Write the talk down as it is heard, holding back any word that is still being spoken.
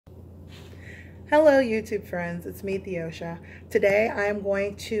Hello YouTube friends, it's me Theosha. Today I am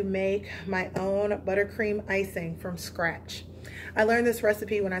going to make my own buttercream icing from scratch. I learned this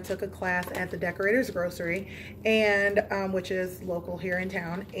recipe when I took a class at the Decorator's Grocery, and which is local here in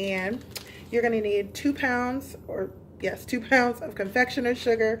town. And you're going to need 2 pounds, or yes, 2 pounds of confectioner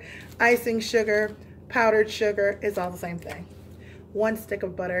sugar, icing sugar, powdered sugar, it's all the same thing. 1 stick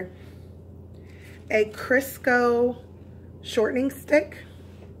of butter, a Crisco shortening stick,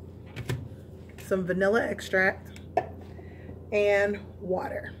 some vanilla extract, and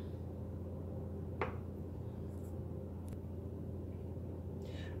water.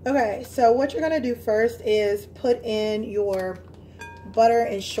 Okay, so what you're going to do first is put in your butter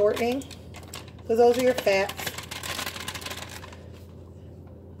and shortening, because those are your fats.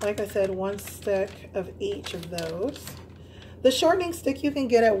 Like I said, 1 stick of each of those. The shortening stick you can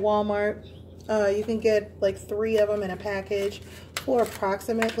get at Walmart. You can get like 3 of them in a package for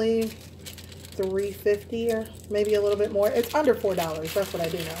approximately $3.50 or maybe a little bit more. It's under $4, that's what I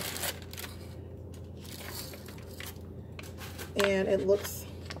do know. And it looks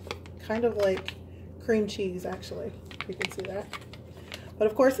kind of like cream cheese, actually. You can see that. But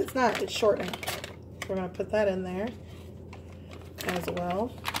of course it's not, it's shortening. We're going to put that in there as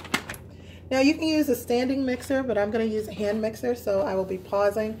well. Now you can use a standing mixer, but I'm going to use a hand mixer, so I will be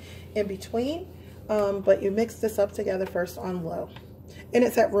pausing in between. But you mix this up together first on low. And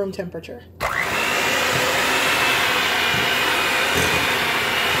it's at room temperature.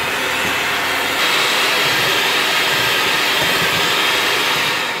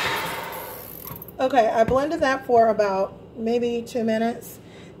 Okay, I blended that for about maybe 2 minutes,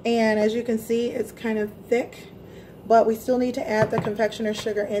 and as you can see, it's kind of thick, but we still need to add the confectioner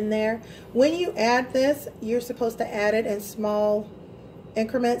sugar in there. When you add this, you're supposed to add it in small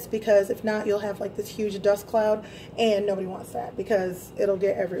increments, because if not, you'll have like this huge dust cloud, and nobody wants that because it'll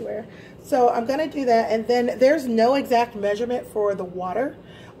get everywhere. So I'm going to do that, and then there's no exact measurement for the water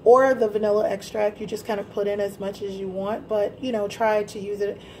or the vanilla extract. You just kind of put in as much as you want, but you know, try to use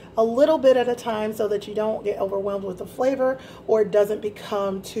it a little bit at a time so that you don't get overwhelmed with the flavor or it doesn't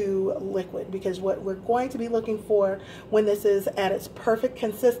become too liquid, because what we're going to be looking for when this is at its perfect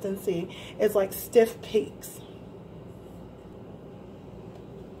consistency is like stiff peaks.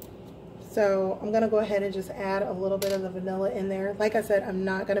 So I'm going to go ahead and just add a little bit of the vanilla in there. Like I said, I'm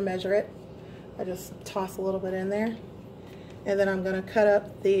not going to measure it. I just toss a little bit in there. And then I'm going to cut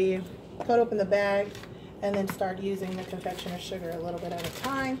open the bag and then start using the confectioner sugar a little bit at a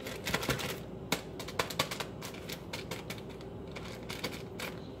time.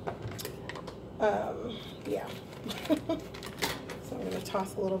 Yeah. So I'm going to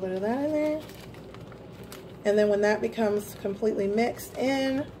toss a little bit of that in there. And then when that becomes completely mixed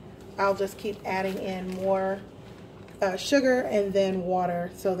in, I'll just keep adding in more sugar and then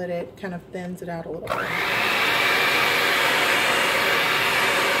water so that it kind of thins it out a little bit.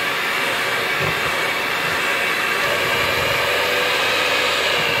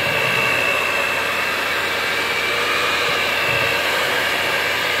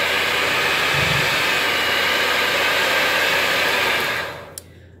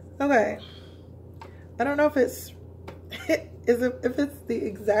 Okay, I don't know if it's if it's the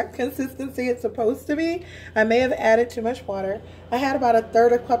exact consistency it's supposed to be. I may have added too much water. I had about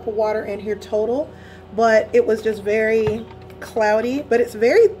 1/3 cup of water in here total, but it was just very cloudy, but it's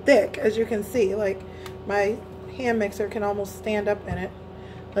very thick, as you can see. Like, my hand mixer can almost stand up in it.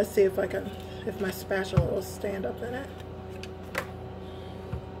 Let's see if my spatula will stand up in it.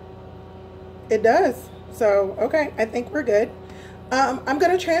 It does. So okay, I think we're good. I'm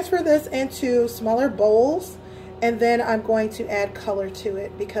going to transfer this into smaller bowls, and then I'm going to add color to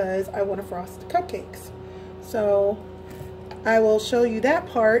it because I want to frost cupcakes. So I will show you that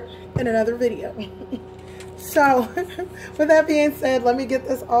part in another video. So with that being said, let me get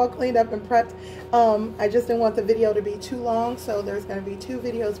this all cleaned up and prepped. I just didn't want the video to be too long, so there's going to be 2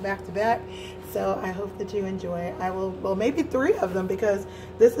 videos back to back. So I hope that you enjoy it. I will, well, maybe 3 of them, because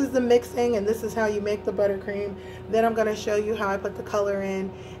this is the mixing and this is how you make the buttercream. Then I'm going to show you how I put the color in,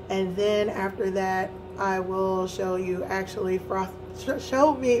 and then after that I will show you actually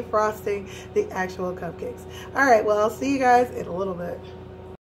show me frosting the actual cupcakes. All right, well, I'll see you guys in a little bit.